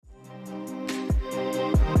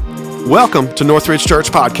Welcome to Northridge Church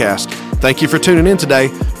Podcast. Thank you for tuning in today.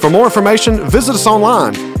 For more information, visit us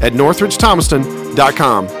online at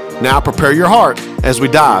northridgethomaston.com. Now prepare your heart as we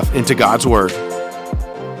dive into God's Word.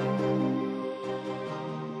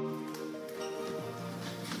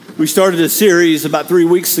 We started a series about 3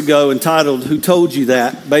 weeks ago entitled, Who Told You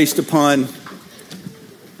That?, based upon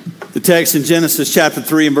the text in Genesis chapter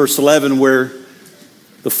 3 and verse 11 where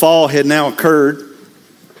the fall had now occurred.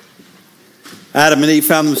 Adam and Eve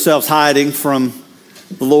found themselves hiding from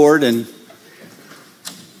the Lord, and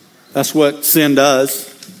that's what sin does.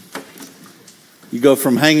 You go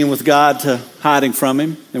from hanging with God to hiding from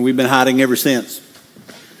Him, and we've been hiding ever since.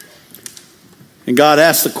 And God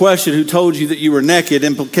asked the question, who told you that you were naked,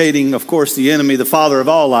 implicating, of course, the enemy, the father of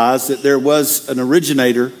all lies, that there was an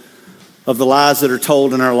originator of the lies that are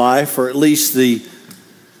told in our life, or at least the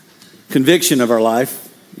conviction of our life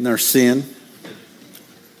and our sin.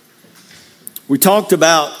 We talked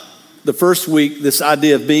about the first week this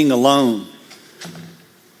idea of being alone,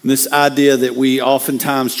 and this idea that we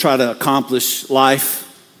oftentimes try to accomplish life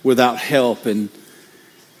without help. And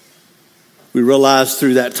we realized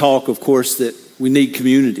through that talk, of course, that we need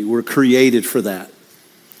community. We're created for that.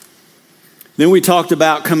 Then we talked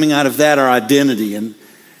about coming out of that, our identity. And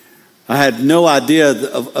I had no idea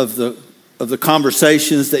of the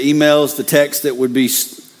conversations, the emails, the texts that would be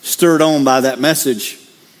stirred on by that message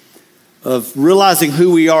of realizing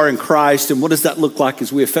who we are in Christ and what does that look like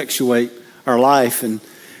as we effectuate our life. And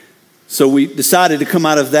so we decided to come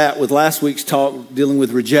out of that with last week's talk dealing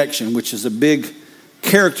with rejection, which is a big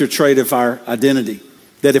character trait of our identity.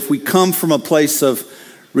 That if we come from a place of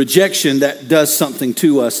rejection, that does something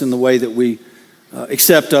to us in the way that we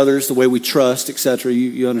accept others, the way we trust, etc.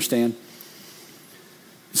 You understand?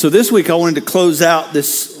 So this week I wanted to close out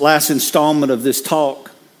this last installment of this talk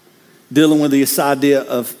dealing with this idea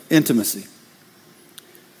of intimacy.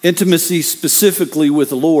 Intimacy specifically with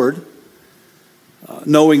the Lord,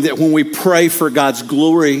 knowing that when we pray for God's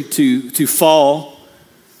glory to fall,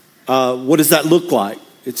 what does that look like?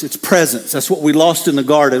 It's presence. That's what we lost in the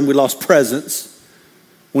garden. We lost presence.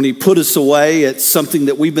 When He put us away, it's something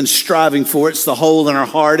that we've been striving for. It's the hole in our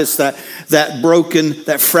heart. It's that broken,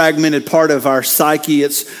 that fragmented part of our psyche.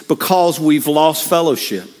 It's because we've lost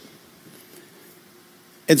fellowship.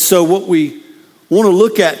 And so what we want to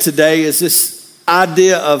look at today is this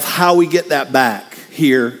idea of how we get that back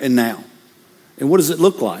here and now. And what does it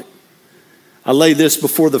look like? I laid this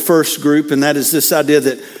before the first group, and that is this idea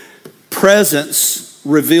that presence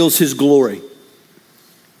reveals His glory.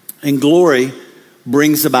 And glory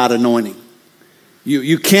brings about anointing.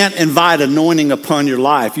 You can't invite anointing upon your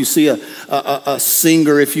life. You see a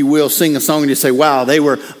singer, if you will, sing a song and you say, wow, they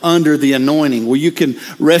were under the anointing. Well, you can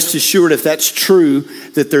rest assured if that's true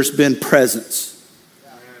that there's been presence.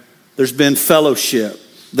 There's been fellowship.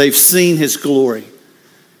 They've seen His glory.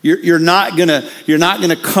 You're not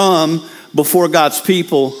gonna come before God's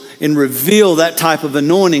people and reveal that type of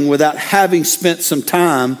anointing without having spent some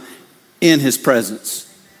time in His presence.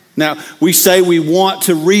 Now, we say we want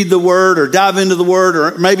to read the Word or dive into the Word,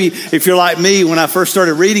 or maybe if you're like me, when I first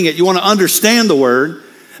started reading it, you want to understand the Word.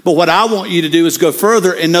 But what I want you to do is go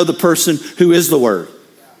further and know the person who is the Word.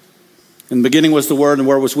 In the beginning was the Word, and the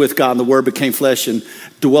Word was with God, and the Word became flesh and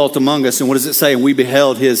dwelt among us. And what does it say? And we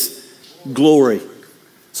beheld His glory.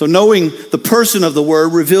 So knowing the person of the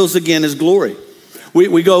Word reveals again His glory.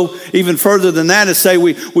 We go even further than that and say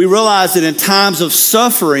we realize that in times of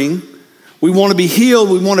suffering, we want to be healed.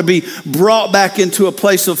 We want to be brought back into a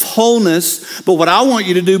place of wholeness. But what I want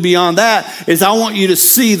you to do beyond that is I want you to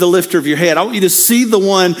see the lifter of your head. I want you to see the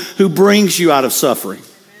one who brings you out of suffering.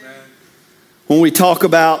 Amen. When we talk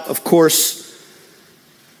about, of course,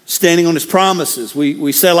 standing on His promises,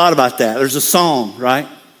 we say a lot about that. There's a song, right?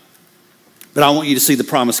 But I want you to see the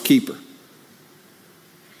promise keeper.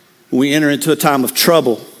 When we enter into a time of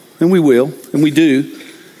trouble, and we will, and we do,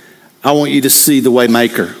 I want you to see the way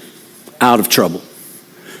maker out of trouble.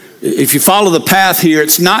 If you follow the path here,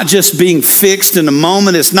 it's not just being fixed in a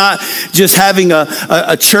moment. It's not just having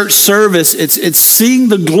a church service. It's seeing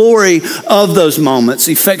the glory of those moments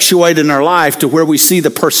effectuate in our life to where we see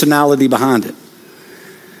the personality behind it.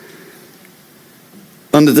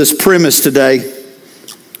 Under this premise today,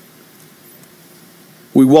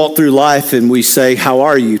 we walk through life and we say, how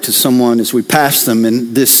are you, to someone as we pass them.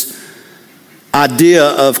 And this idea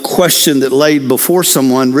of question that laid before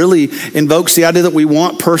someone really invokes the idea that we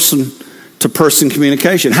want person-to-person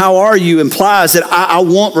communication. How are you implies that I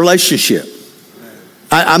want relationship.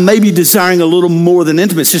 I may be desiring a little more than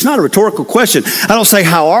intimacy. It's not a rhetorical question. I don't say,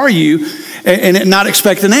 how are you, and not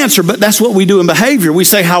expect an answer, but that's what we do in behavior. We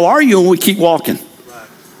say, how are you, and we keep walking.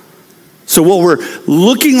 So what we're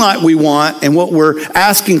looking like we want and what we're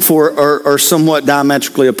asking for are somewhat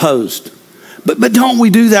diametrically opposed. But don't we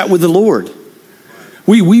do that with the Lord?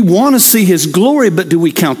 We want to see his glory, but do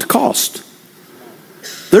we count the cost?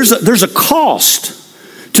 There's a cost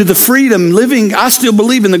to the freedom living. I still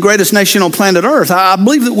believe in the greatest nation on planet Earth. I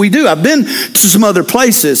believe that we do. I've been to some other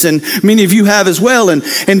places, and many of you have as well. And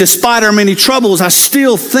despite our many troubles, I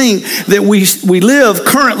still think that we live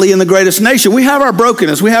currently in the greatest nation. We have our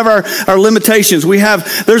brokenness. We have our limitations.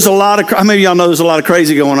 There's a lot of, how many of y'all know there's a lot of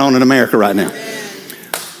crazy going on in America right now?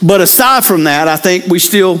 But aside from that, I think we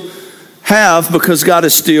still have, because God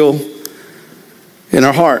is still in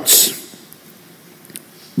our hearts.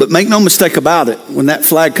 But make no mistake about it, when that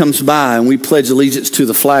flag comes by and we pledge allegiance to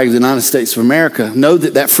the flag of the United States of America, know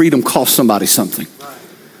that freedom cost somebody something.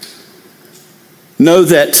 Know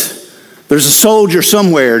that there's a soldier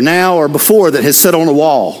somewhere now or before that has sat on a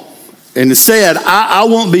wall and has said, I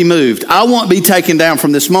won't be moved. I won't be taken down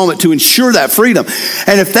from this moment to ensure that freedom.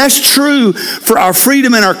 And if that's true for our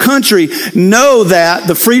freedom in our country, know that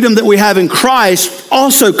the freedom that we have in Christ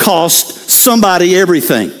also cost somebody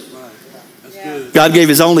everything. God gave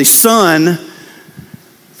his only son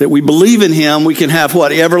that we believe in him, we can have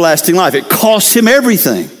what? Everlasting life. It cost him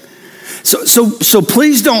everything. So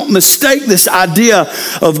please don't mistake this idea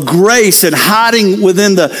of grace and hiding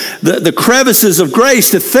within the crevices of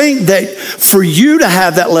grace to think that for you to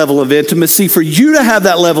have that level of intimacy, for you to have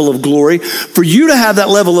that level of glory, for you to have that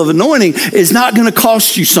level of anointing is not going to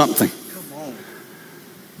cost you something.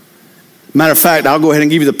 Matter of fact, I'll go ahead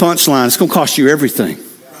and give you the punchline. It's going to cost you everything.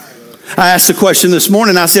 I asked the question this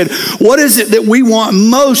morning. I said, what is it that we want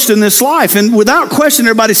most in this life? And without question,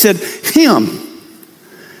 everybody said, him.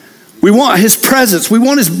 We want his presence. We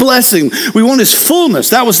want his blessing. We want his fullness.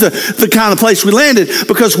 That was the kind of place we landed.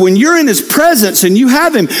 Because when you're in his presence and you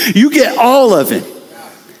have him, you get all of him.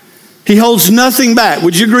 He holds nothing back.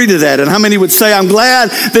 Would you agree to that? And how many would say, I'm glad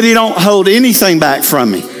that he don't hold anything back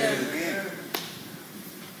from me?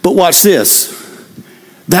 But watch this.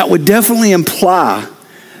 That would definitely imply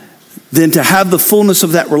then to have the fullness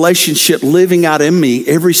of that relationship living out in me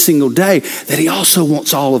every single day, that he also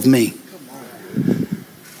wants all of me.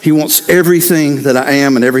 He wants everything that I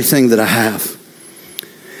am and everything that I have.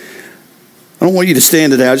 I don't want you to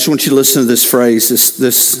stand today. I just want you to listen to this phrase.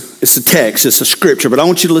 It's a text, it's a scripture, but I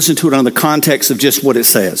want you to listen to it on the context of just what it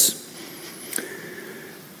says.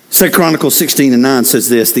 2 Chronicles 16:9 says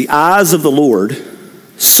this, the eyes of the Lord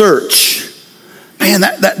search. Man,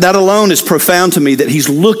 that alone is profound to me, that he's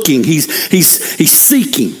looking, he's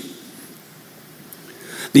seeking.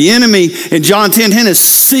 The enemy in John 10:10 is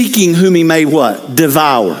seeking whom he may what?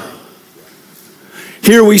 Devour.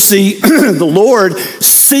 Here we see the Lord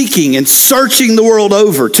seeking and searching the world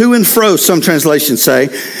over, to and fro, some translations say,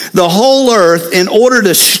 the whole earth in order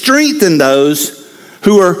to strengthen those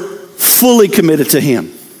who are fully committed to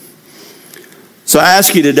him. So I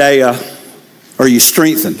ask you today, are you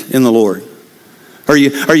strengthened in the Lord? Are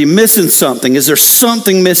you missing something? Is there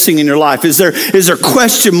something missing in your life? Is there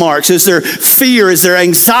question marks? Is there fear? Is there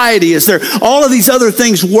anxiety? Is there all of these other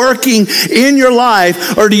things working in your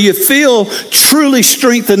life? Or do you feel truly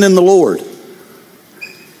strengthened in the Lord?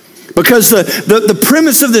 Because the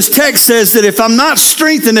premise of this text says that if I'm not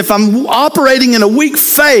strengthened, if I'm operating in a weak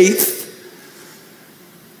faith,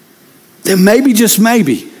 then maybe, just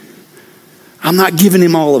maybe, I'm not giving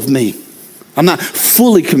him all of me. I'm not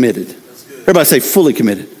fully committed. Everybody say fully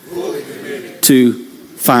committed. Fully committed to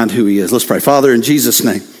find who he is. Let's pray. Father, in Jesus'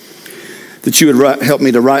 name, that you would help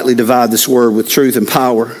me to rightly divide this word with truth and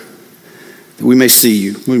power, that we may see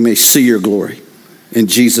you, we may see your glory. In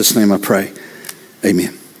Jesus' name I pray.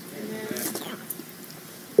 Amen.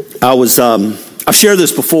 I've shared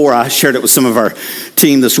this before. I shared it with some of our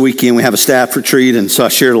team this weekend. We have a staff retreat, and so I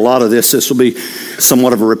shared a lot of this. This will be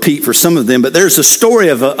somewhat of a repeat for some of them, but there's a story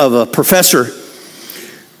of a professor.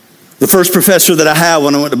 The first professor that I had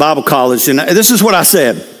when I went to Bible college, and this is what I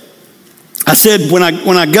said. I said, when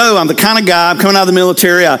I go, I'm the kind of guy, I'm coming out of the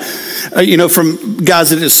military, from guys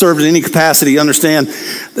that have served in any capacity, understand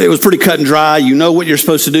it was pretty cut and dry. You know what you're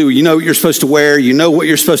supposed to do. You know what you're supposed to wear. You know what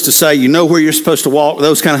you're supposed to say. You know where you're supposed to walk,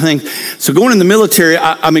 those kind of things. So going in the military,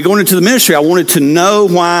 going into the ministry, I wanted to know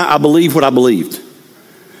why I believed what I believed.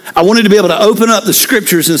 I wanted to be able to open up the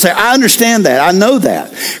scriptures and say, I understand that. I know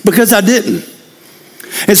that, because I didn't.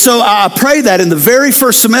 And so I prayed that in the very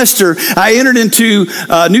first semester, I entered into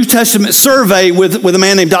a New Testament survey with a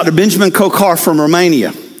man named Dr. Benjamin Kokar from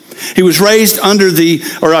Romania. He was raised behind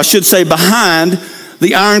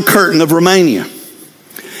the Iron Curtain of Romania.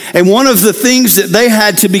 And one of the things that they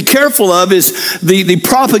had to be careful of is the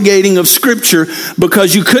propagating of Scripture,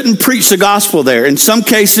 because you couldn't preach the gospel there. In some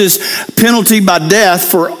cases, penalty by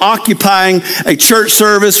death for occupying a church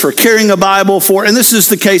service, for carrying a Bible, and this is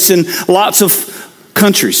the case in lots of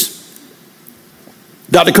countries.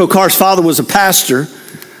 Dr. Kokar's father was a pastor,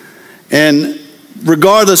 and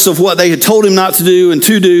regardless of what they had told him not to do and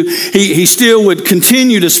to do, he still would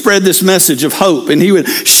continue to spread this message of hope. And he would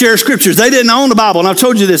share scriptures. They didn't own a Bible, and I've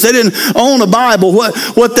told you this. They didn't own a Bible.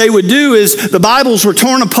 What they would do is the Bibles were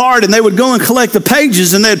torn apart, and they would go and collect the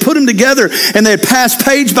pages, and they'd put them together, and they'd pass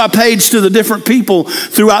page by page to the different people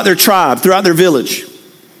throughout their tribe, throughout their village.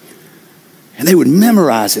 And they would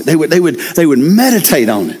memorize it. They would meditate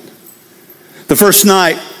on it. The first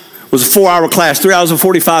night was a 4-hour class, 3 hours and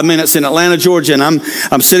 45 minutes in Atlanta, Georgia. And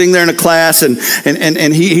I'm sitting there in a class, and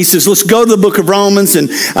he says, let's go to the book of Romans. And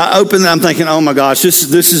I open it, I'm thinking, oh my gosh, this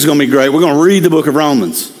is going to be great. We're going to read the book of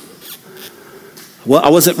Romans. Well, I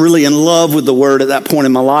wasn't really in love with the word at that point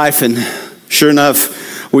in my life. And sure enough,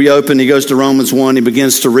 we open, he goes to Romans 1, he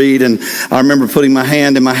begins to read, and I remember putting my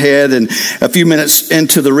hand in my head, and a few minutes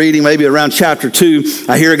into the reading, maybe around chapter 2,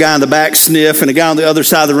 I hear a guy in the back sniff, and a guy on the other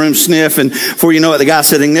side of the room sniff, and before you know it, the guy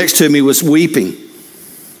sitting next to me was weeping.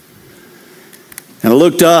 And I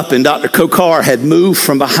looked up, and Dr. Kokar had moved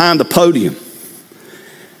from behind the podium.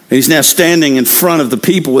 And he's now standing in front of the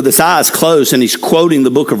people with his eyes closed, and he's quoting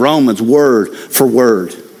the book of Romans word for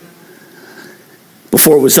word.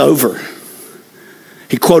 Before it was over,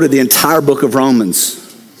 he quoted the entire book of Romans.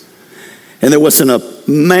 And there wasn't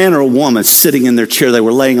a man or a woman sitting in their chair. They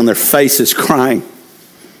were laying on their faces crying,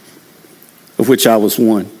 of which I was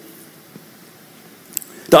one.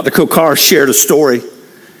 Dr. Kokar shared a story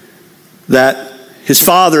that his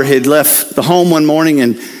father had left the home one morning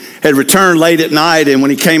and had returned late at night. And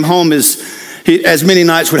when he came home, as many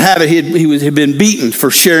nights would have it, he had been beaten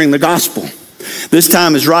for sharing the gospel. This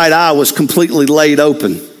time his right eye was completely laid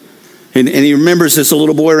open. And he remembers as a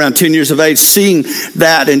little boy around 10 years of age seeing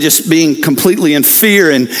that and just being completely in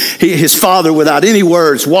fear. And his father, without any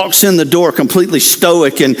words, walks in the door completely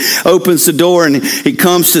stoic and opens the door. And he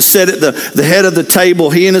comes to sit at the head of the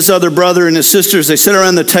table. He and his other brother and his sisters, they sit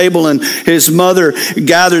around the table, and his mother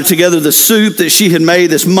gathered together the soup that she had made,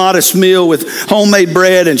 this modest meal with homemade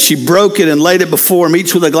bread. And she broke it and laid it before him,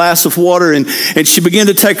 each with a glass of water. And she began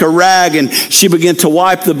to take a rag and she began to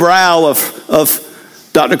wipe the brow of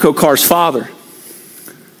Dr. Kokar's father.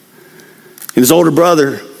 And his older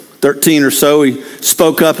brother, 13 or so, he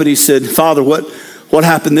spoke up and he said, Father, what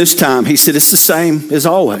happened this time? He said, it's the same as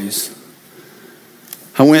always.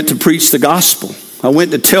 I went to preach the gospel. I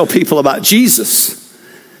went to tell people about Jesus.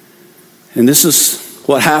 And this is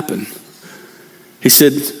what happened. He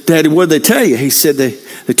said, Daddy, what did they tell you? He said,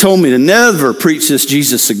 they told me to never preach this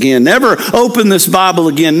Jesus again, never open this Bible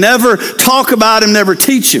again, never talk about him, never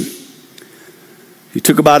teach him. He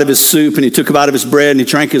took a bite of his soup, and he took a bite of his bread, and he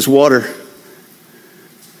drank his water.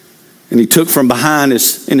 And he took from behind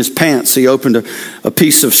in his pants, he opened a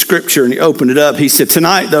piece of scripture, and he opened it up. He said,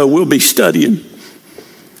 tonight, though, we'll be studying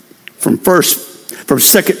from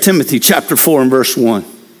 2 Timothy chapter 4 and verse 1.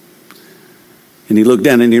 And he looked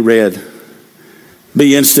down and he read,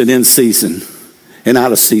 be instant in season and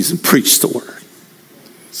out of season. Preach the word.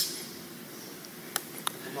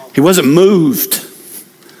 He wasn't moved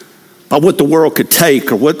by what the world could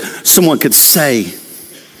take or what someone could say.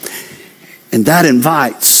 And that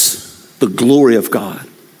invites the glory of God.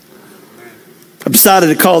 I've decided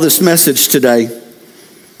to call this message today,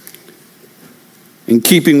 in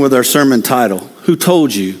keeping with our sermon title, Who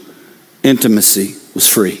Told You Intimacy Was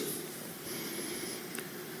Free?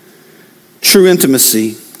 True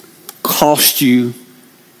intimacy cost you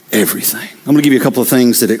everything. I'm going to give you a couple of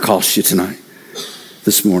things that it cost you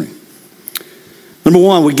this morning. Number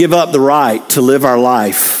one, we give up the right to live our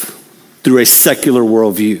life through a secular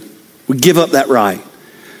worldview. We give up that right.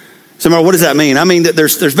 So what does that mean? I mean that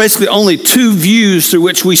there's basically only two views through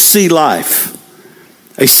which we see life.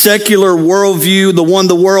 A secular worldview, the one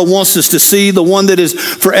the world wants us to see, the one that is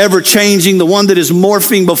forever changing, the one that is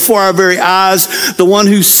morphing before our very eyes, the one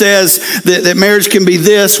who says that marriage can be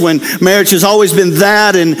this when marriage has always been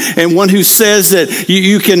that, and one who says that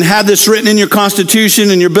you can have this written in your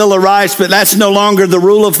Constitution and your Bill of Rights, but that's no longer the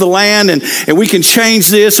rule of the land, and we can change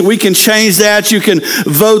this, and we can change that, you can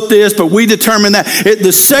vote this, but we determine that.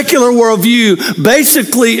 The secular worldview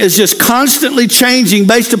basically is just constantly changing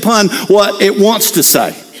based upon what it wants to say.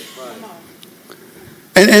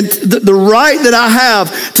 And the right that I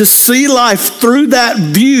have to see life through that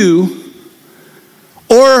view,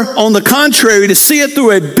 or on the contrary, to see it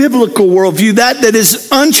through a biblical worldview, that is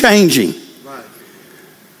unchanging. Right.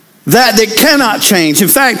 That cannot change. In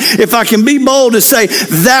fact, if I can be bold to say,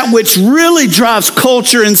 that which really drives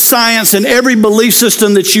culture and science and every belief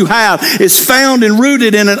system that you have is found and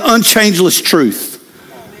rooted in an unchangeless truth.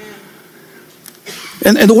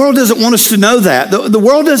 And the world doesn't want us to know that. The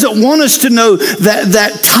world doesn't want us to know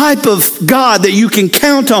that type of God that you can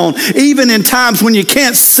count on. Even in times when you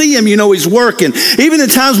can't see him, you know he's working. Even in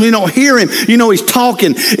times when you don't hear him, you know he's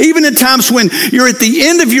talking. Even in times when you're at the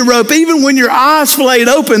end of your rope, even when your eyes flayed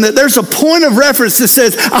open, that there's a point of reference that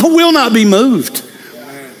says, I will not be moved.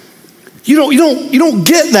 You don't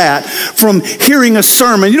get that from hearing a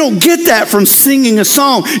sermon. You don't get that from singing a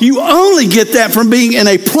song. You only get that from being in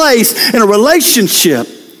a place, in a relationship,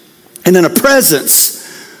 and in a presence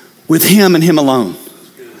with him and him alone.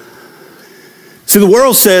 See, the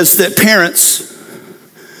world says that parents,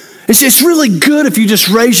 it's really good if you just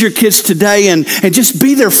raise your kids today and just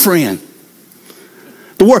be their friend.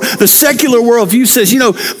 The secular worldview says,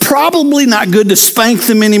 probably not good to spank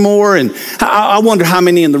them anymore. And I wonder how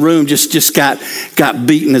many in the room just got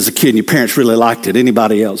beaten as a kid and your parents really liked it.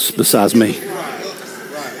 Anybody else besides me?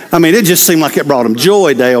 I mean, it just seemed like it brought them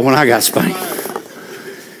joy, Dale, when I got spanked.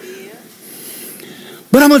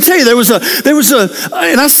 But I'm going to tell you, there was a,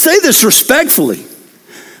 and I say this respectfully,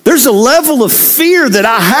 there's a level of fear that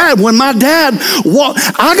I had when my dad walked.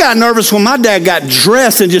 I got nervous when my dad got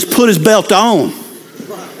dressed and just put his belt on.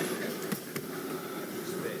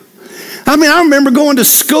 I mean, I remember going to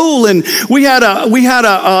school and we had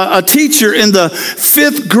a teacher in the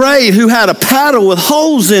 5th grade who had a paddle with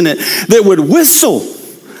holes in it that would whistle.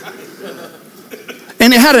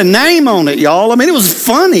 And it had a name on it, y'all. I mean, it was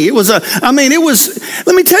funny. Let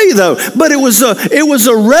me tell you though, but it was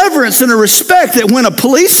a reverence and a respect that when a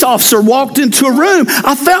police officer walked into a room,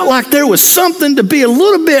 I felt like there was something to be a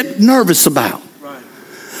little bit nervous about. Right.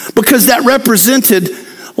 Because that represented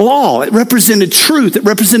law. It represented truth. It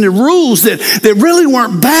represented rules that really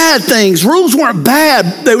weren't bad things. Rules weren't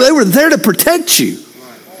bad. They were there to protect you.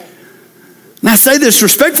 And I say this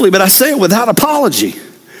respectfully, but I say it without apology.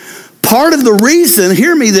 Part of the reason,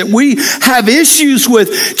 hear me, that we have issues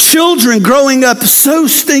with children growing up so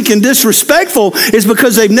stinking disrespectful is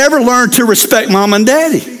because they've never learned to respect mom and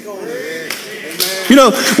daddy.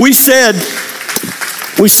 We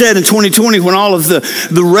said in 2020 when all of the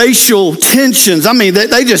racial tensions,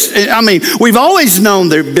 we've always known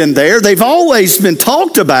they've been there. They've always been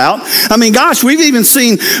talked about. I mean, gosh, we've even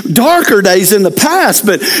seen darker days in the past,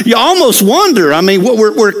 but you almost wonder,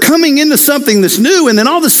 we're coming into something that's new, and then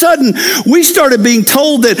all of a sudden we started being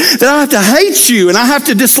told that I have to hate you, and I have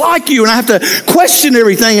to dislike you, and I have to question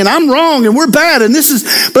everything, and I'm wrong, and we're bad,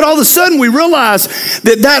 but all of a sudden we realize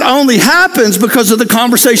that only happens because of the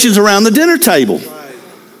conversations around the dinner table.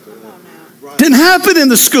 Didn't happen in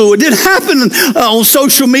the school. It didn't happen on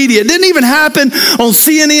social media. It didn't even happen on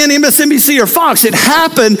CNN, MSNBC, or Fox. It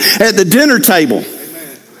happened at the dinner table.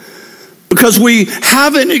 Amen. Because we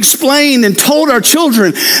haven't explained and told our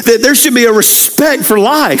children that there should be a respect for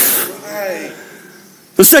life. Right.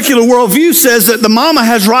 The secular worldview says that the mama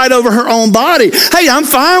has right over her own body. Hey, I'm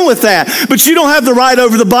fine with that. But you don't have the right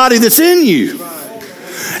over the body that's in you. Right.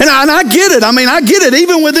 And I get it. I get it.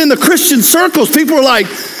 Even within the Christian circles, people are like,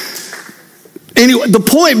 anyway, the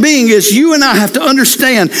point being is you and I have to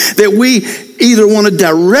understand that we either want to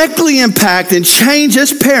directly impact and change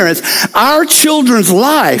as parents our children's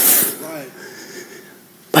life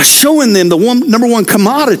by showing them the number one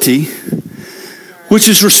commodity, which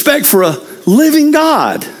is respect for a living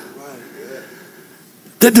God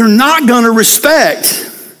that they're not going to respect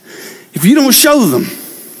if you don't show them.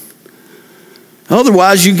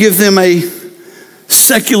 Otherwise, you give them a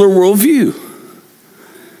secular worldview.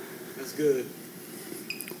 That's good.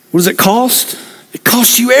 What does it cost? It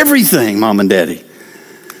costs you everything, mom and daddy.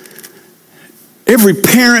 Every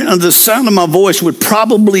parent under the sound of my voice would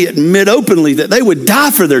probably admit openly that they would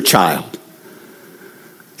die for their child.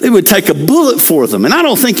 They would take a bullet for them. And I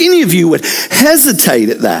don't think any of you would hesitate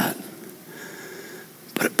at that.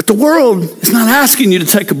 But the world is not asking you to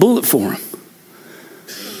take a bullet for them.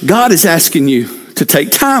 God is asking you to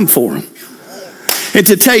take time for them. And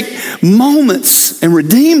to take moments and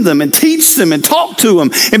redeem them and teach them and talk to them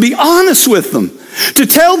and be honest with them. To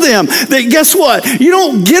tell them that, guess what? You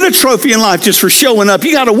don't get a trophy in life just for showing up.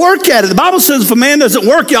 You got to work at it. The Bible says if a man doesn't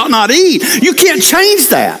work, he ought not eat. You can't change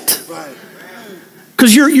that.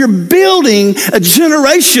 Because you're building a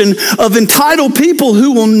generation of entitled people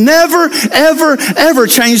who will never, ever, ever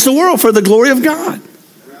change the world for the glory of God.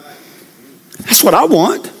 That's what I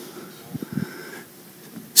want.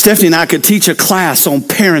 Stephanie and I could teach a class on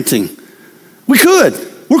parenting. We could.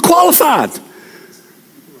 We're qualified.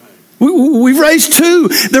 We've raised 2.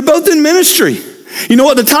 They're both in ministry. You know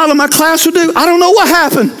what the title of my class would do? I don't know what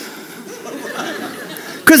happened.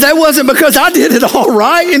 Because that wasn't because I did it all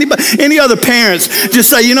right. Any other parents just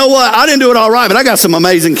say, you know what? I didn't do it all right, but I got some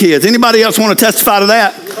amazing kids. Anybody else want to testify to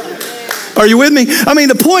that? Are you with me? I mean,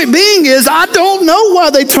 the point being is I don't know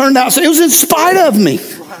why they turned out. So it was in spite of me.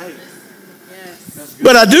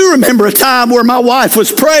 But I do remember a time where my wife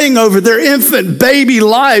was praying over their infant baby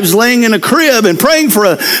lives, laying in a crib and praying for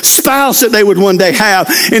a spouse that they would one day have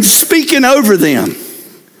and speaking over them.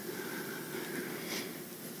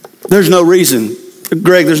 There's no reason,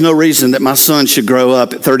 Greg, there's no reason that my son should grow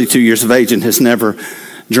up at 32 years of age and has never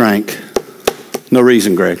drank. No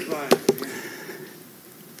reason, Greg.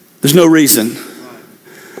 There's no reason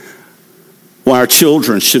why our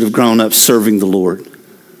children should have grown up serving the Lord.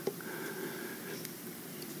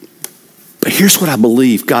 But here's what I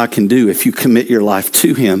believe God can do if you commit your life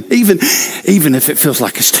to Him, even if it feels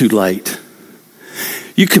like it's too late.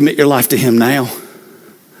 You commit your life to Him now,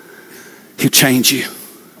 He'll change you.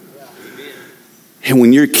 And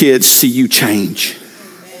when your kids see you change,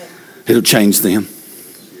 it'll change them.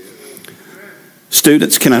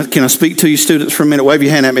 Students, can I speak to you, students, for a minute? Wave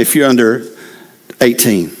your hand at me if you're under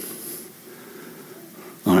 18.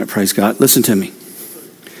 All right, praise God. Listen to me.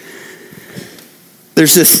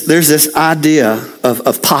 There's this idea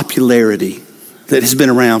of popularity that has been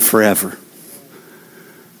around forever.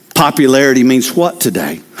 Popularity means what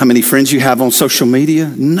today? How many friends you have on social media?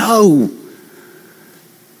 No.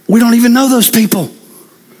 We don't even know those people.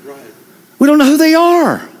 We don't know who they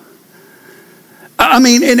are. I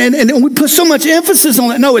mean, and we put so much emphasis on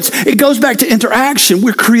that. No, it goes back to interaction.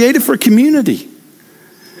 We're created for community.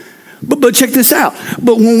 But check this out.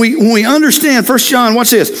 But when we understand, 1 John, watch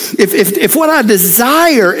this. If what I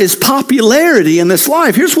desire is popularity in this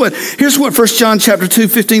life, here's what 1 John chapter 2,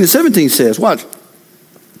 15 to 17 says. Watch.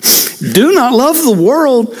 Do not love the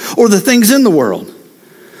world or the things in the world.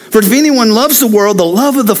 For if anyone loves the world, the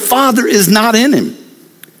love of the Father is not in him.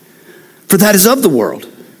 For that is of the world.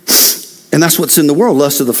 And that's what's in the world.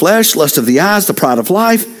 Lust of the flesh, lust of the eyes, the pride of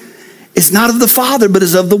life. It's not of the Father, but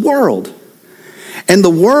is of the world. And the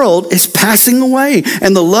world is passing away,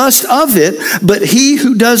 and the lust of it, but he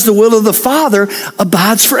who does the will of the Father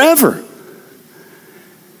abides forever.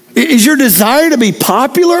 Is your desire to be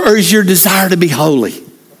popular, or is your desire to be holy?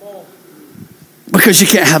 Because you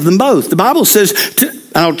can't have them both. The Bible says,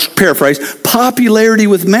 I'll paraphrase, popularity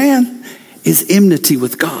with man is enmity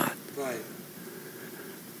with God.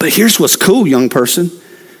 But here's what's cool, young person.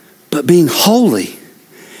 But being holy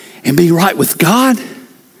and being right with God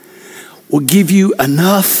will give you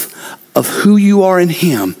enough of who you are in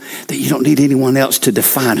Him that you don't need anyone else to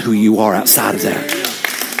define who you are outside of that.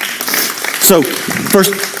 So,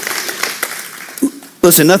 first,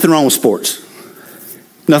 listen, nothing wrong with sports.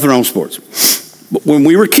 Nothing wrong with sports. But when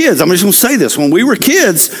we were kids, I'm just going to say this. When we were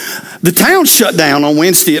kids, the town shut down on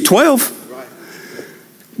Wednesday at 12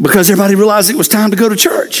 because everybody realized it was time to go to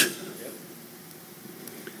church.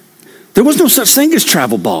 There was no such thing as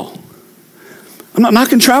travel ball. I'm not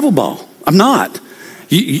knocking travel ball. I'm not.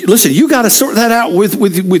 Listen, you got to sort that out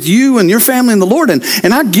with you and your family and the Lord. And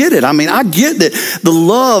I get it. I mean, I get that the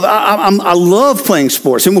love. I love playing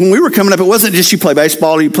sports. And when we were coming up, it wasn't just you play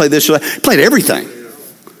baseball or you play this or that. You played everything.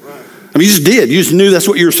 I mean, you just did. You just knew that's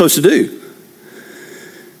what you were supposed to do.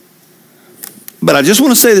 But I just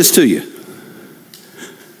want to say this to you.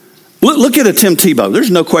 Look at a Tim Tebow.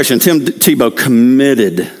 There's no question Tim Tebow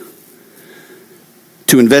committed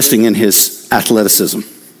to investing in his athleticism.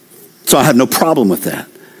 So I have no problem with that.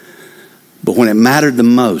 But when it mattered the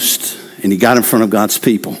most and he got in front of God's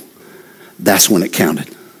people, that's when it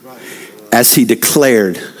counted. As he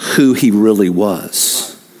declared who he really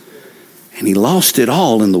was. And he lost it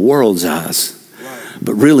all in the world's eyes.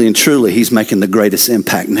 But really and truly, he's making the greatest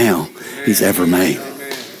impact now he's ever made.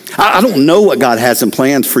 I don't know what God has in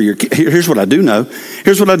plans for your kids. Here's what I do know.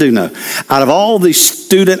 Out of all these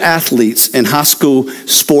student athletes in high school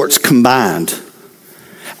sports combined,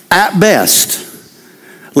 at best,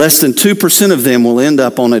 less than 2% of them will end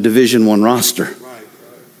up on a Division I roster.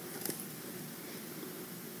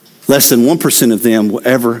 Less than 1% of them will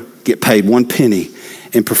ever get paid one penny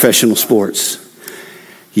in professional sports.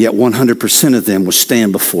 Yet 100% of them will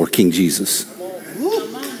stand before King Jesus.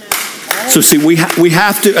 So see, we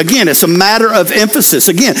have to, again, it's a matter of emphasis.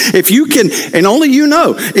 Again, if you can, and only you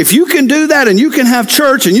know, if you can do that and you can have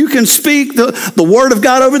church and you can speak the word of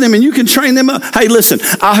God over them and you can train them up, hey, listen,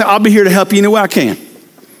 I'll be here to help you any way I can.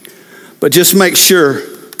 But just make sure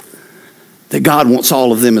that God wants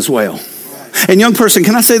all of them as well. And young person,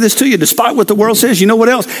 can I say this to you? Despite what the world says, you know what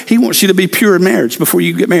else? He wants you to be pure in marriage before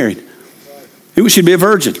you get married. He wants you to be a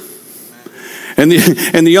virgin. And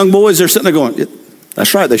the young boys, they're sitting there going,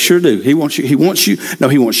 That's right, they sure do. He wants you. No,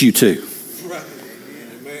 he wants you too.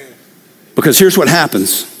 Because here's what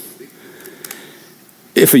happens.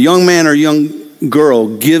 If a young man or young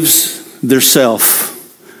girl gives theirself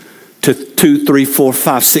to 2, 3, 4,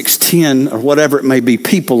 5, 6, 10, or whatever it may be,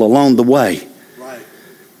 people along the way,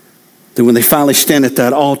 then when they finally stand at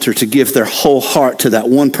that altar to give their whole heart to that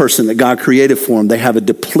one person that God created for them, they have a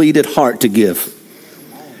depleted heart to give.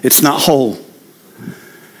 It's not whole.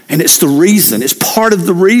 And it's the reason. It's part of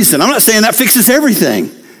the reason. I'm not saying that fixes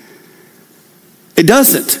everything. It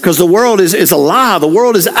doesn't, because the world is a lie. The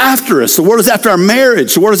world is after us. The world is after our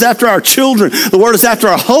marriage. The world is after our children. The world is after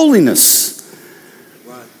our holiness.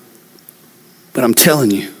 But I'm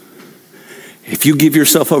telling you, if you give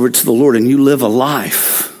yourself over to the Lord and you live a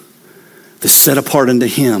life that's set apart unto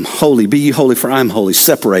Him, holy, be ye holy for I am holy,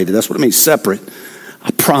 separated. That's what it means, separate.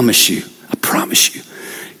 I promise you,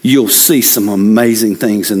 you'll see some amazing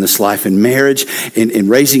things in this life, in marriage, in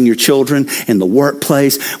raising your children, in the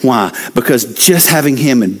workplace. Why? Because just having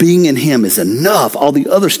Him and being in Him is enough. All the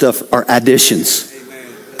other stuff are additions.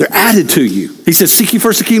 Amen. They're added to you. He says, seek ye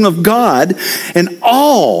first the kingdom of God, and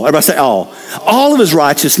all, everybody say all of His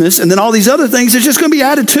righteousness, and then all these other things are just going to be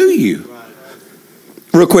added to you.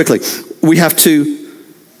 Real quickly, we have to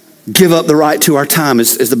give up the right to our time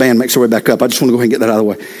as the band makes their way back up. I just want to go ahead and get that out of the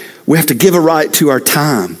way. We have to give a right to our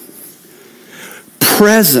time.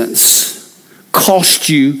 Presence costs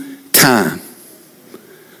you time.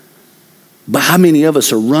 But how many of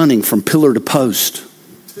us are running from pillar to post?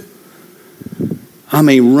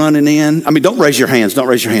 Running in. Don't raise your hands. Don't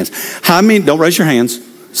raise your hands. Don't raise your hands.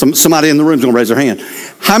 Somebody in the room is going to raise their hand.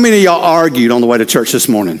 How many of y'all argued on the way to church this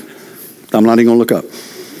morning? I'm not even going to look up.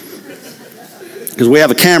 Because we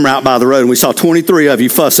have a camera out by the road and we saw 23 of you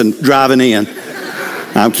fussing, driving in.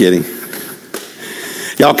 I'm kidding.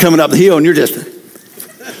 Y'all coming up the hill and you're just...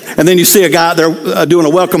 And then you see a guy out there doing a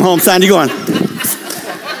welcome home sign. You're going...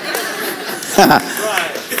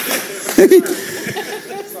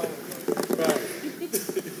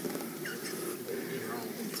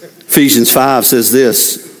 Ephesians 5 says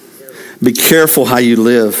this. Be careful how you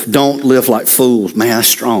live. Don't live like fools. Man, that's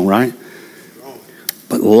strong, right?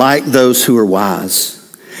 But like those who are wise.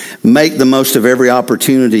 Make the most of every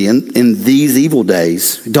opportunity in these evil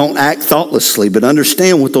days. Don't act thoughtlessly, but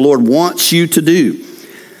understand what the Lord wants you to do.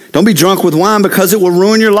 Don't be drunk with wine because it will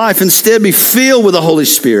ruin your life. Instead, be filled with the Holy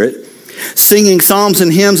Spirit, singing psalms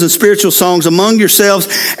and hymns and spiritual songs among yourselves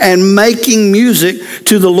and making music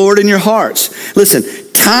to the Lord in your hearts. Listen,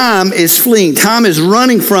 time is fleeing. Time is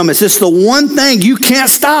running from us. It's the one thing you can't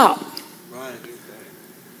stop.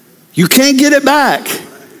 You can't get it back.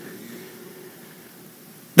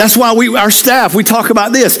 That's why our staff, we talk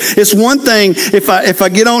about this. It's one thing if I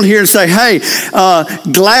get on here and say, hey,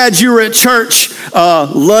 glad you were at church,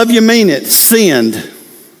 love you, mean it, send.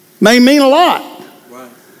 May mean a lot. Right.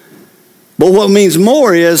 But what means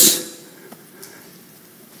more is,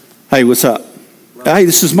 hey, what's up? Right. Hey,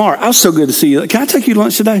 this is Mark. I was so good to see you. Can I take you to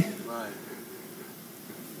lunch today? Right.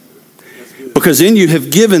 Because then you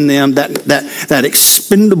have given them that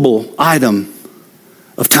expendable item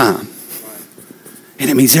of time. And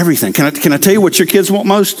it means everything. Can I tell you what your kids want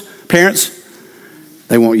most? Parents,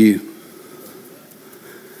 they want you.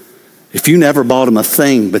 If you never bought them a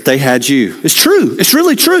thing, but they had you. It's true. It's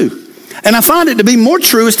really true. And I find it to be more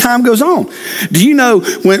true as time goes on. Do you know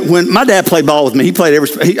when my dad played ball with me, he played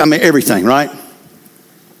everything, right?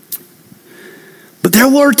 But there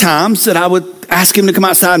were times that I would ask him to come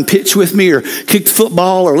outside and pitch with me or kick the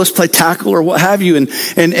football or let's play tackle or what have you. And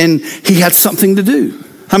he had something to do.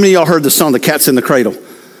 How many of y'all heard the song, The Cat's in the Cradle?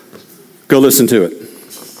 Go listen to it.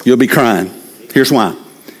 You'll be crying. Here's why.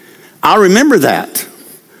 I remember that.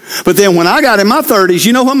 But then when I got in my 30s,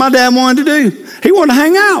 you know what my dad wanted to do? He wanted to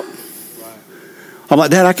hang out. I'm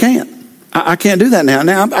like, Dad, I can't. I can't do that now.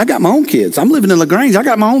 Now I got my own kids. I'm living in LaGrange. I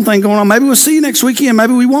got my own thing going on. Maybe we'll see you next weekend.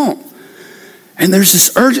 Maybe we won't. And there's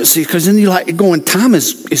this urgency because then you're like going, time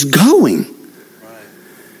is going.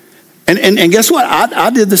 And guess what? I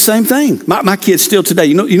did the same thing. My kids still today.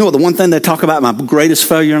 You know what? The one thing they talk about, my greatest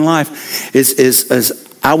failure in life,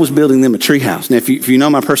 is I was building them a tree house. Now, if you know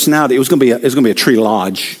my personality, it was going to be a tree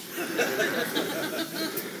lodge.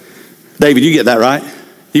 David, you get that right?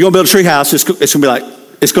 You're going to build a tree house. It's going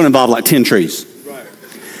to involve like 10 trees. Right.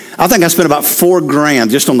 I think I spent about $4,000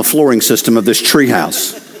 just on the flooring system of this tree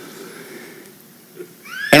house.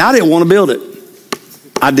 And I didn't want to build it.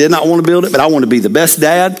 I did not want to build it, but I wanted to be the best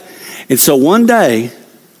dad. And so one day,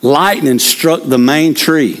 lightning struck the main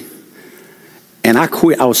tree. And I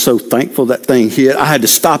quit. I was so thankful that thing hit. I had to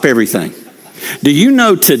stop everything. Do you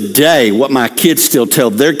know today what my kids still tell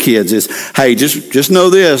their kids is, hey, just know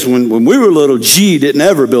this, when we were little, G didn't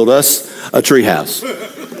ever build us a tree house.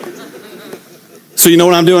 So you know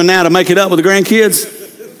what I'm doing now to make it up with the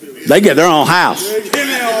grandkids? They get their own house.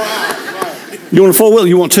 You want a four-wheeler?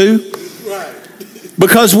 You want two?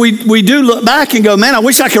 Because we do look back and go, man, I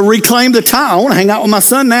wish I could reclaim the time. I want to hang out with my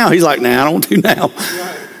son now. He's like, nah, I don't want to now.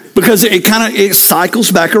 Because it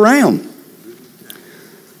cycles back around.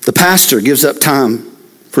 The pastor gives up time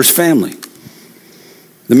for his family.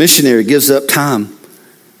 The missionary gives up time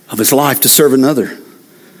of his life to serve another.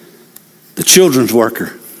 The children's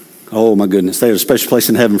worker, oh my goodness, there's a special place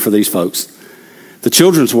in heaven for these folks. The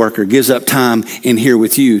children's worker gives up time in here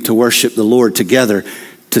with you to worship the Lord together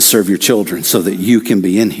to serve your children so that you can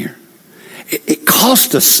be in here. It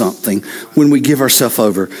costs us something when we give ourselves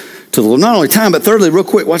over to the Lord. Not only time, but thirdly, real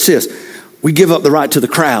quick, watch this. We give up the right to the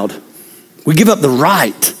crowd. We give up the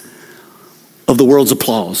right of the world's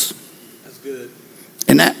applause. That's good.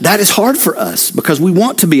 And that is hard for us because we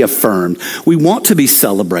want to be affirmed. We want to be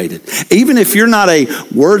celebrated. Even if you're not a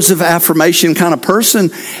words of affirmation kind of person,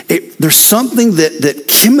 there's something that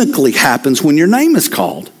chemically happens when your name is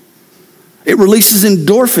called. It releases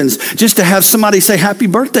endorphins just to have somebody say happy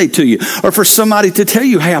birthday to you, or for somebody to tell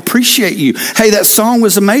you, hey, I appreciate you. Hey, that song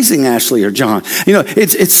was amazing, Ashley or John. You know,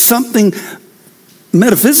 it's something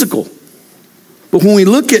metaphysical. But when we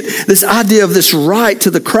look at this idea of this right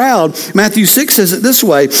to the crowd, Matthew 6 says it this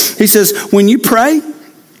way. He says, when you pray,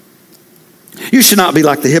 you should not be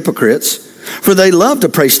like the hypocrites, for they love to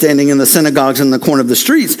pray standing in the synagogues and the corner of the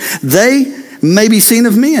streets. They may be seen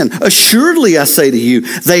of men. Assuredly, I say to you,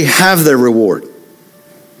 they have their reward.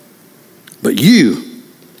 But you,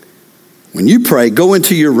 when you pray, go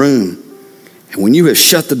into your room, and when you have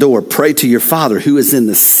shut the door, pray to your Father who is in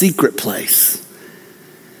the secret place.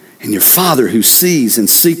 And your Father who sees in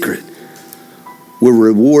secret will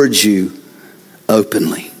reward you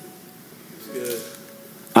openly.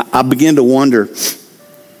 I begin to wonder,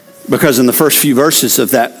 because in the first few verses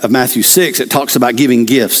of Matthew 6, it talks about giving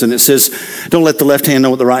gifts. And it says, don't let the left hand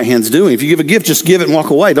know what the right hand's doing. If you give a gift, just give it and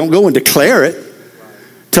walk away. Don't go and declare it.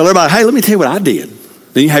 Tell everybody, hey, let me tell you what I did.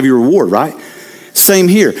 Then you have your reward, right? Same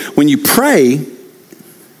here. When you pray,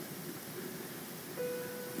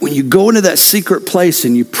 when you go into that secret place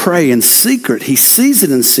and you pray in secret, he sees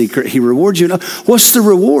it in secret. He rewards you. What's the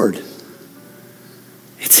reward?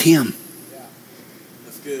 It's him. Yeah,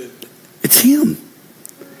 that's good. It's him.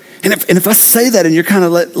 And if I say that and you're kind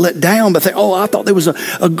of let down, but think, oh, I thought there was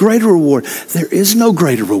a greater reward. There is no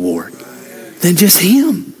greater reward than just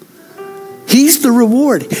him. He's the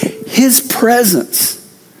reward. His presence.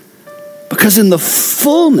 Because in the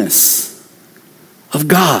fullness of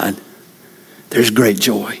God, there's great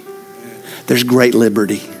joy. There's great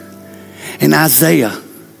liberty. In Isaiah,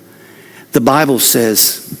 the Bible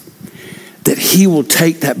says that he will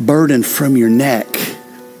take that burden from your neck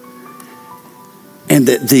and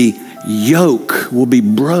that the yoke will be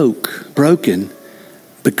broken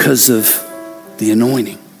because of the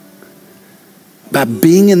anointing. By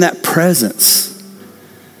being in that presence,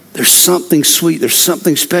 there's something sweet, there's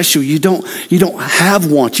something special. You don't have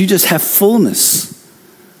want, you just have fullness.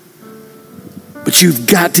 But you've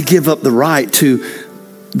got to give up the right to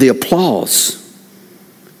the applause.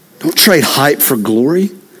 Don't trade hype for glory.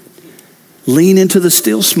 Lean into the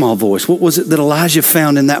still small voice. What was it that Elijah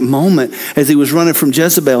found in that moment as he was running from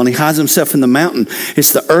Jezebel and he hides himself in the mountain?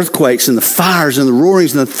 It's the earthquakes and the fires and the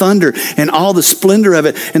roarings and the thunder and all the splendor of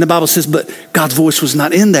it. And the Bible says, but God's voice was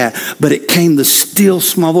not in that, but it came the still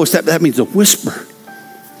small voice. That means a whisper.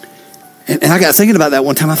 And I got thinking about that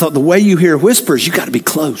one time. I thought the way you hear whispers, you got to be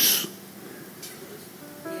close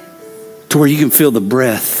to where you can feel the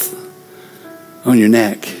breath on your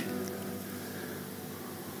neck.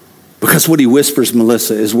 Because what he whispers,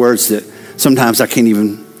 Melissa, is words that sometimes I can't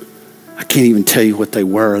even tell you what they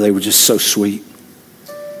were. They were just so sweet.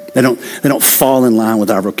 They don't fall in line with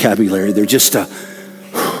our vocabulary. They're just and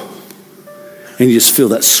you just feel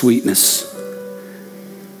that sweetness.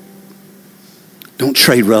 Don't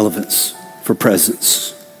trade relevance for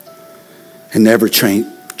presence, and never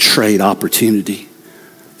trade opportunity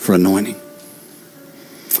for anointing.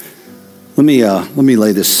 Let me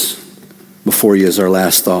lay this before you as our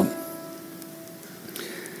last thought.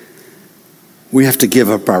 We have to give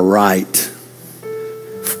up our right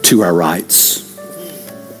to our rights.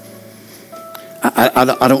 I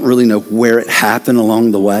don't really know where it happened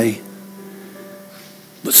along the way,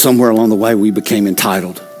 but somewhere along the way we became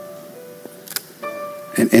entitled.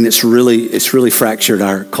 And it's really fractured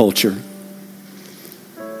our culture.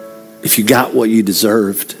 If you got what you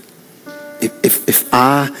deserved, if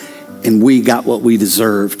I and we got what we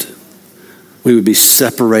deserved, we would be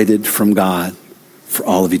separated from God for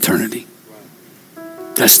all of eternity.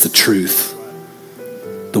 That's the truth.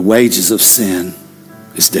 The wages of sin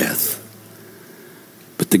is death.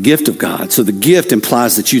 But the gift of God, so the gift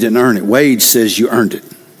implies that you didn't earn it. Wage says you earned it.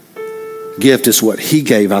 Gift is what he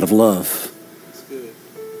gave out of love.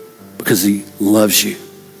 Because he loves you.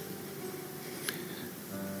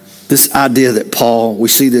 This idea that Paul, we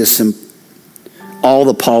see this in all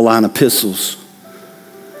the Pauline epistles,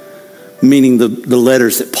 meaning the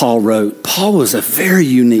letters that Paul wrote. Paul was a very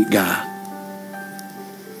unique guy.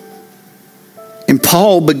 And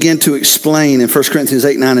Paul began to explain in 1 Corinthians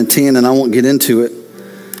 8, 9, and 10, and I won't get into it.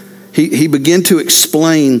 He began to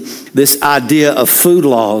explain this idea of food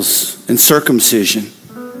laws and circumcision.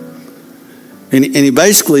 And he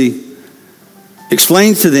basically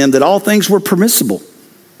explained to them that all things were permissible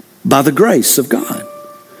by the grace of God.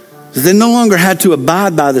 They no longer had to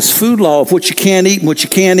abide by this food law of what you can eat and what you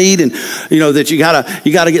can't eat, and that you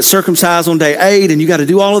gotta get circumcised on day 8, and you got to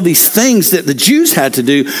do all of these things that the Jews had to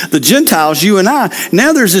do. The Gentiles, you and I,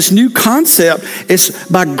 now there's this new concept. It's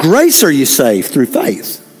by grace are you saved through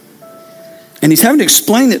faith. And he's having to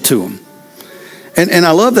explain it to them. And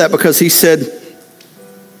I love that because he said,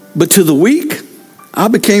 but to the weak, I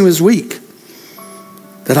became as weak,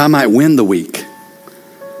 that I might win the weak.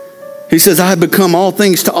 He says, I have become all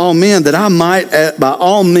things to all men, that I might by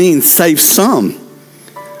all means save some.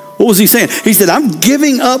 What was he saying? He said, I'm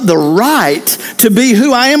giving up the right to be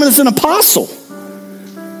who I am as an apostle.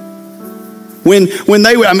 When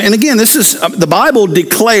they were, and again, this is, the Bible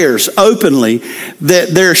declares openly that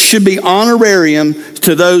there should be honorarium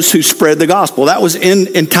to those who spread the gospel. That was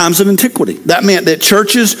in times of antiquity. That meant that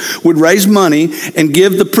churches would raise money and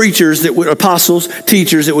give the preachers, apostles,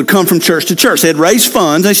 teachers that would come from church to church. They'd raise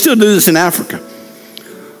funds. They still do this in Africa.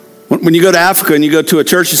 When you go to Africa and you go to a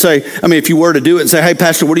church, you say, if you were to do it and say, hey,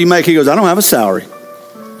 pastor, what do you make? He goes, I don't have a salary.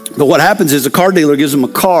 But what happens is a car dealer gives them a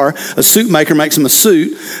car, a suit maker makes them a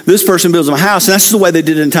suit, this person builds them a house, and that's the way they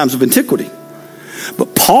did it in times of antiquity.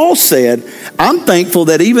 But Paul said, I'm thankful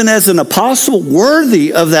that even as an apostle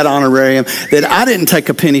worthy of that honorarium, that I didn't take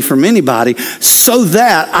a penny from anybody so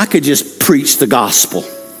that I could just preach the gospel.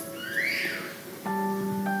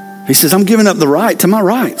 He says, I'm giving up the right to my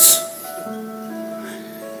rights.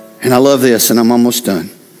 And I love this, and I'm almost done.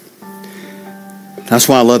 That's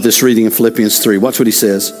why I love this reading in Philippians 3. Watch what he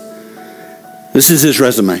says. This is his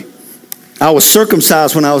resume. I was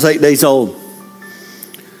circumcised when I was 8 days old.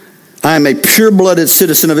 I am a pure-blooded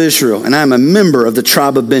citizen of Israel, and I am a member of the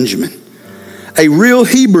tribe of Benjamin. A real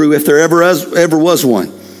Hebrew, if there ever was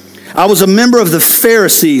one. I was a member of the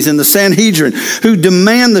Pharisees and the Sanhedrin, who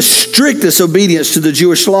demand the strictest obedience to the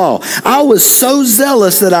Jewish law. I was so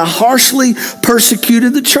zealous that I harshly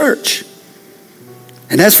persecuted the church.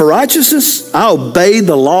 And as for righteousness, I obeyed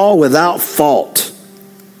the law without fault.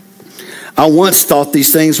 I once thought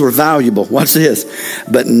these things were valuable. Watch this.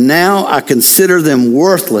 But now I consider them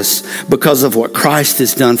worthless because of what Christ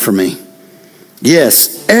has done for me.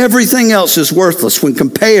 Yes, everything else is worthless when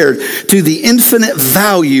compared to the infinite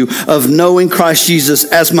value of knowing Christ Jesus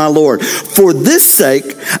as my Lord. For this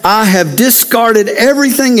sake, I have discarded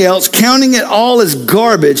everything else, counting it all as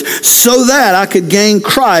garbage, so that I could gain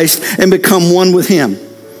Christ and become one with him.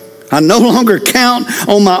 I no longer count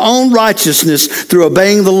on my own righteousness through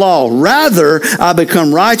obeying the law. Rather, I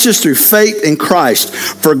become righteous through faith in Christ.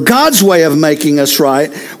 For God's way of making us right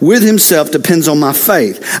with himself depends on my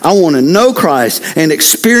faith. I want to know Christ and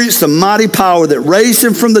experience the mighty power that raised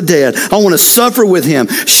him from the dead. I want to suffer with him,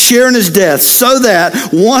 share in his death, so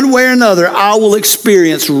that one way or another I will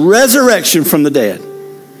experience resurrection from the dead.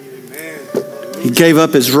 Amen. He gave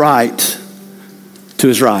up his right to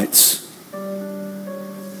his rights.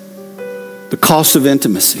 The cost of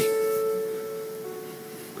intimacy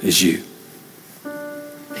is you.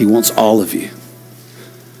 He wants all of you.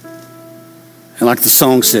 And like the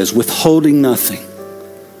song says, withholding nothing.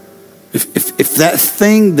 If that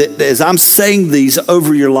thing that, as I'm saying these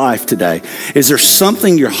over your life today, is there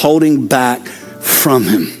something you're holding back from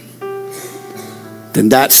him? Then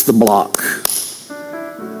that's the block.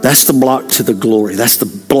 That's the block to the glory. That's the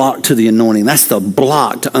block to the anointing. That's the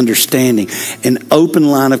block to understanding. An open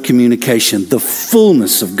line of communication. The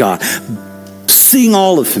fullness of God. Seeing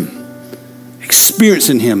all of him.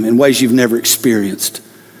 Experiencing him in ways you've never experienced.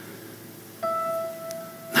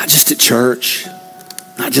 Not just at church.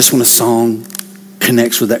 Not just when a song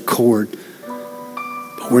connects with that chord.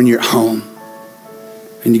 But when you're at home.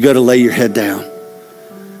 And you go to lay your head down.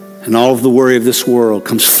 And all of the worry of this world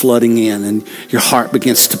comes flooding in, and your heart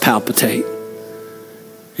begins to palpitate.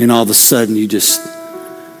 And all of a sudden you just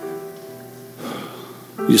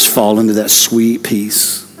fall into that sweet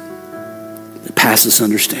peace. that passes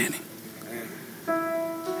understanding.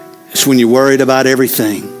 It's when you're worried about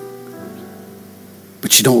everything,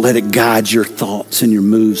 but you don't let it guide your thoughts and your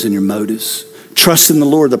moves and your motives. Trust in the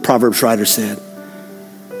Lord, the Proverbs writer said.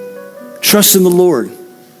 Trust in the Lord.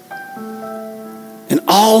 In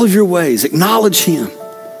all of your ways, acknowledge Him.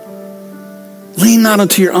 Lean not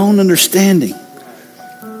unto your own understanding.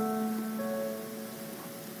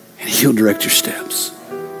 And He'll direct your steps.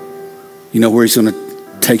 You know where He's going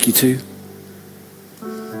to take you to?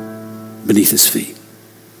 Beneath His feet.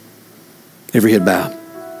 Every head bowed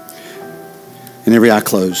and every eye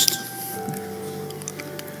closed.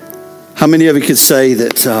 How many of you could say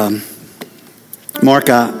that, Mark,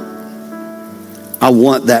 I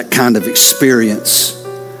want that kind of experience.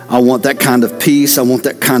 I want that kind of peace. I want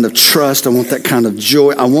that kind of trust. I want that kind of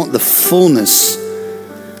joy. I want the fullness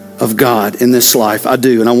of God in this life. I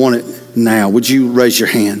do, and I want it now. Would you raise your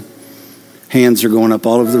hand? Hands are going up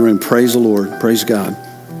all over the room. Praise the Lord. Praise God.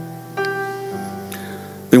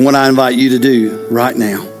 Then what I invite you to do right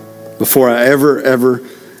now, before I ever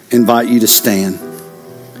invite you to stand,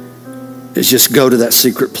 is just go to that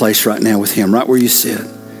secret place right now with Him, right where you sit,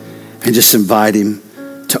 and just invite Him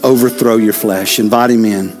to overthrow your flesh. Invite Him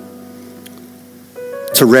in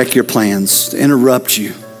to wreck your plans, to interrupt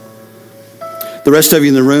you. The rest of you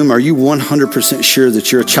in the room, are you 100% sure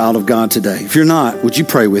that you're a child of God today? If you're not, would you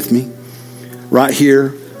pray with me? Right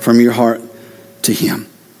here from your heart to Him.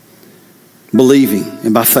 Believing,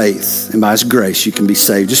 and by faith and by His grace you can be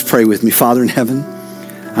saved. Just pray with me. Father in heaven,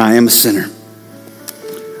 I am a sinner.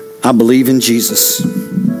 I believe in Jesus.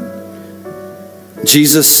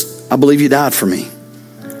 Jesus, I believe You died for me.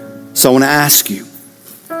 So I want to ask You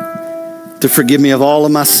to forgive me of all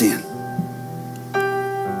of my sin.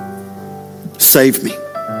 Save me.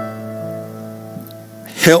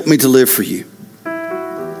 Help me to live for You.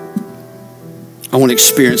 I want to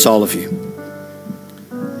experience all of You.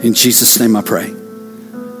 In Jesus' name I pray.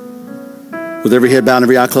 With every head bowed and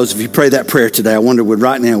every eye closed, if you pray that prayer today, I wonder,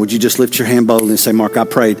 right now, would you just lift your hand boldly and say, Mark, I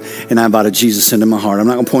prayed and I invited Jesus into my heart. I'm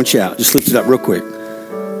not going to point you out. Just lift it up real quick.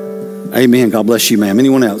 Amen. God bless you, ma'am.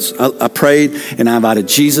 Anyone else? I prayed and I invited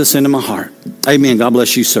Jesus into my heart. Amen. God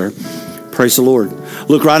bless you, sir. Praise the Lord.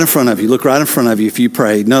 Look right in front of you. Look right in front of you if you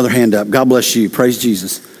prayed. Another hand up. God bless you. Praise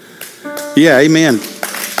Jesus. Yeah, amen.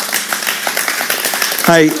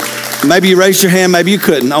 Hey, maybe you raised your hand, maybe you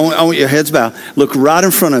couldn't. I want your heads bowed. Look right in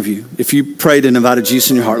front of you. If you prayed and invited Jesus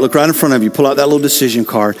in your heart, look right in front of you. Pull out that little decision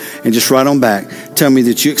card and just write on back. Tell me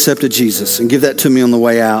that you accepted Jesus and give that to me on the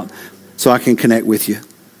way out so I can connect with you.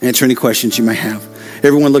 Answer any questions you may have.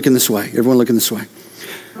 Everyone looking this way. Everyone looking this way.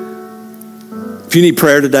 If you need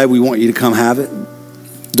prayer today, we want you to come have it.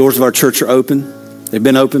 Doors of our church are open. They've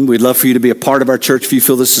been open. We'd love for you to be a part of our church. If you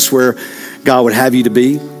feel this is where God would have you to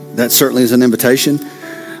be, that certainly is an invitation.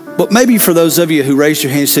 But maybe for those of you who raised your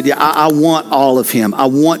hand and said, yeah, I want all of Him. I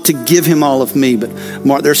want to give Him all of me. But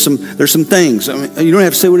Mark, there's some things. I mean, you don't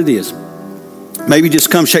have to say what it is. Maybe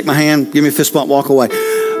just come, shake my hand, give me a fist bump, walk away.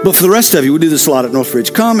 But for the rest of you, we do this a lot at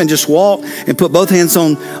Northridge. Come and just walk and put both hands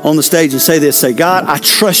on the stage and say this. Say, God, I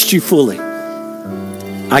trust You fully.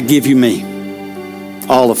 I give You me.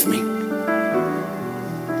 All of me.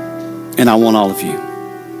 And I want all of You.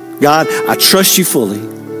 God, I trust You fully.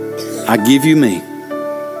 I give You me.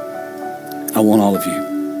 I want all of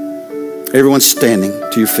You. Everyone's standing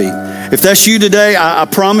to your feet. If that's you today, I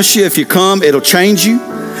promise you, if you come, it'll change you.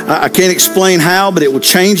 I can't explain how, but it will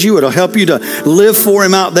change you. It'll help you to live for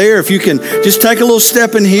Him out there. If you can just take a little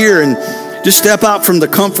step in here and just step out from the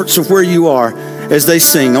comforts of where you are as they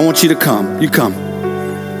sing. I want you to come. You come.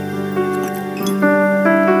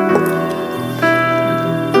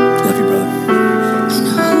 Love you, brother.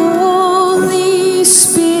 And Holy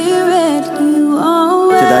Spirit, You are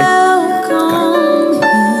welcome here.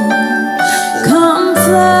 Come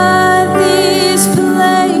flood this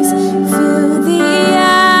place, fill the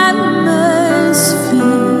atmosphere.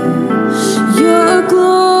 Your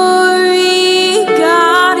glory,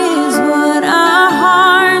 God, is what our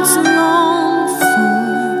hearts long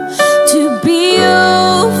for. To be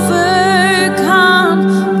overcome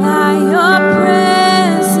by Your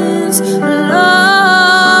presence, Lord.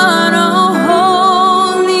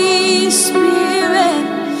 Oh, Holy Spirit,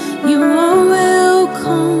 You are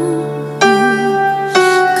welcome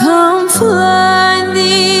here.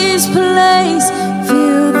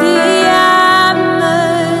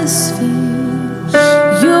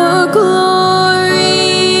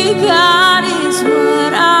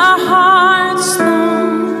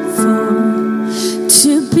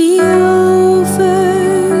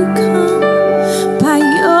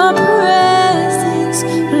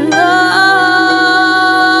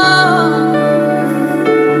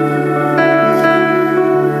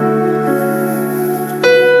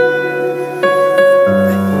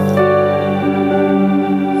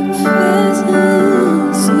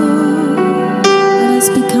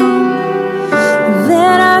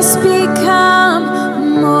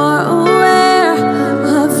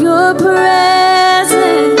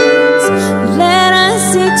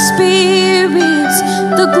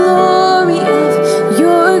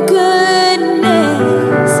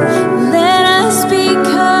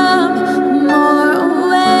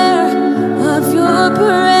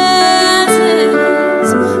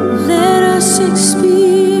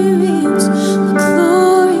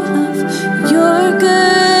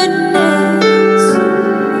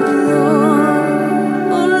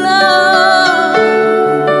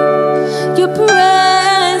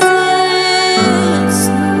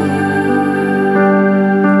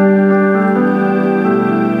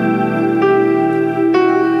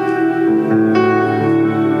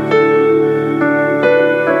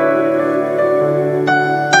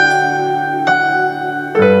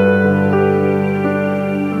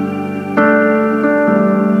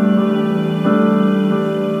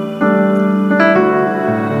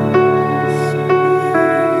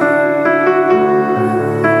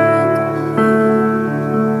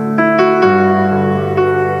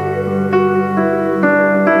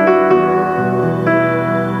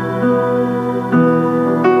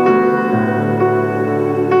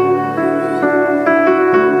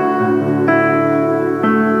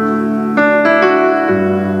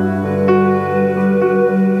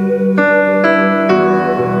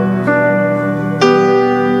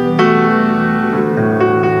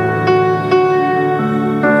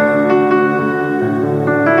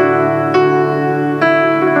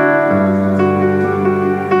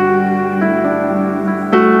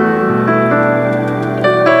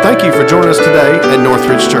 joining us today at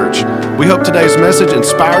Northridge Church. We hope today's message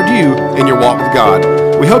inspired you in your walk with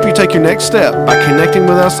God. We hope you take your next step by connecting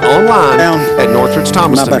with us online at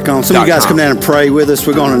NorthridgeThomaston.com. Back on. Some of you guys come down and pray with us.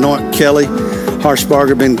 We're going to anoint Kelly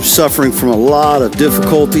Harshbarger. Been suffering from a lot of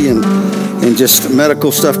difficulty and just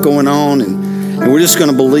medical stuff going on. And we're just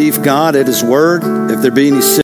going to believe God at His Word. If there be any sin,